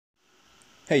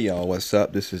Hey y'all, what's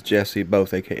up? This is Jesse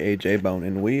Both, aka J-Bone,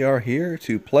 and we are here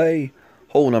to play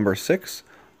hole number 6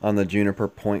 on the Juniper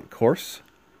Point course.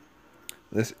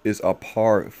 This is a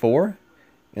par 4,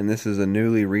 and this is a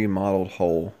newly remodeled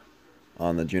hole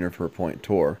on the Juniper Point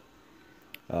tour.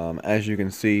 As you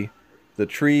can see, the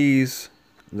trees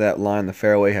that line the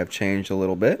fairway have changed a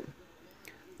little bit.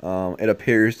 It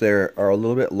appears there are a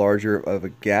little bit larger of a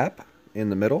gap in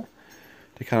the middle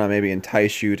to kind of maybe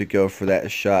entice you to go for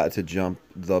that shot to jump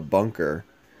the bunker.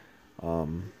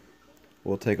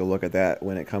 We'll take a look at that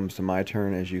when it comes to my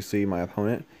turn. As you see, my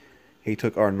opponent, he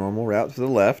took our normal route to the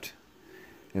left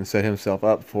and set himself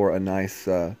up for a nice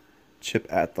chip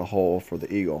at the hole for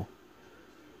the eagle.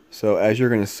 So as you're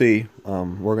going to see,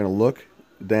 we're going to look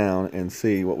down and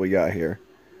see what we got here.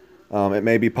 It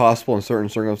may be possible in certain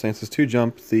circumstances to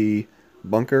jump the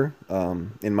bunker.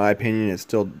 In my opinion, it's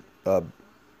still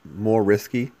more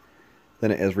risky than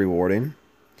it is rewarding.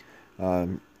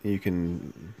 You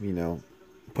can,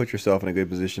 put yourself in a good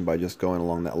position by just going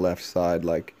along that left side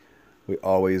like we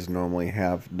always normally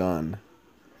have done.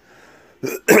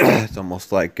 It's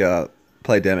almost like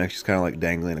Playdemics, just kind of like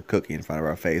dangling a cookie in front of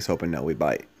our face, hoping that we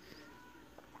bite.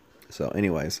 So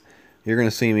anyways, you're going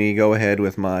to see me go ahead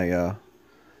with my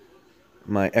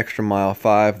my extra mile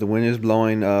 5. The wind is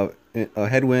blowing a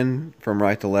headwind from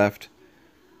right to left,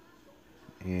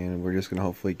 and we're just going to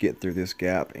hopefully get through this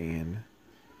gap, and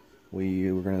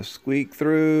we're going to squeak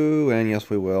through, and yes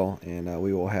we will, and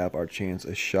we will have our chance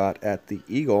a shot at the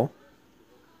eagle.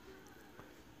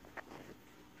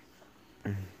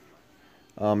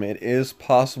 It is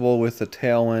possible with the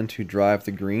tailwind to drive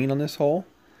the green on this hole.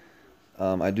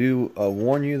 I do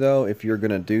warn you though, if you're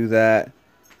going to do that,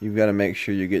 you've got to make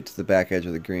sure you get to the back edge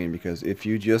of the green, because if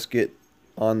you just get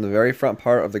on the very front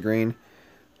part of the green,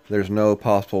 there's no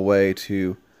possible way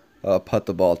to putt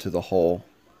the ball to the hole.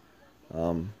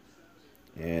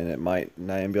 And it might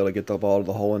not even be able to get the ball to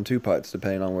the hole in 2 putts,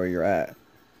 depending on where you're at.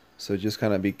 So just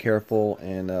kind of be careful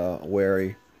and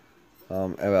wary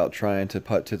about trying to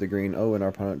putt to the green. Oh, and our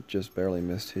opponent just barely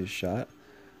missed his shot.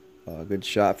 Good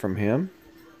shot from him.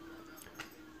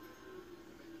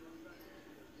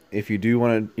 If you do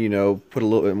want to, put a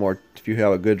little bit more, if you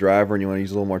have a good driver and you want to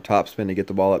use a little more topspin to get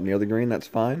the ball up near the green, that's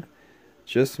fine.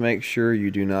 Just make sure you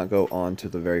do not go onto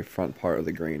the very front part of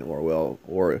the green,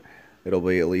 or it'll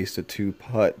be at least a 2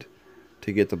 putt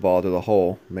to get the ball to the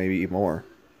hole, maybe more.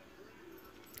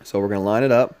 So we're going to line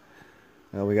it up.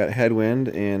 We got headwind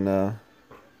and a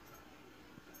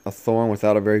thorn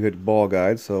without a very good ball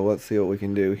guide, so let's see what we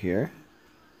can do here.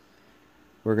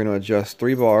 We're going to adjust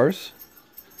 3 bars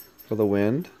for the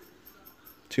wind.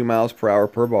 2 miles per hour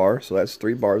per bar, so that's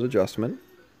 3 bars adjustment.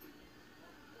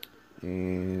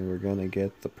 And we're going to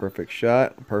get the perfect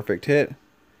shot, perfect hit.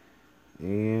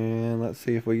 And let's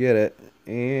see if we get it.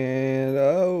 And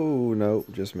oh no,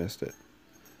 just missed it.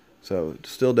 So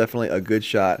still definitely a good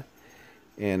shot.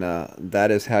 And that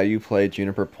is how you play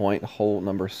Juniper Point hole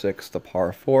number 6, the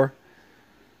par 4.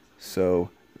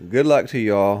 So good luck to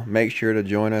y'all. Make sure to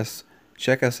join us.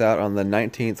 Check us out on the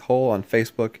 19th hole on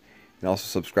Facebook, and also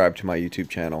subscribe to my YouTube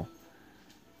channel.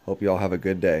 Hope you all have a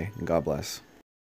good day, and God bless.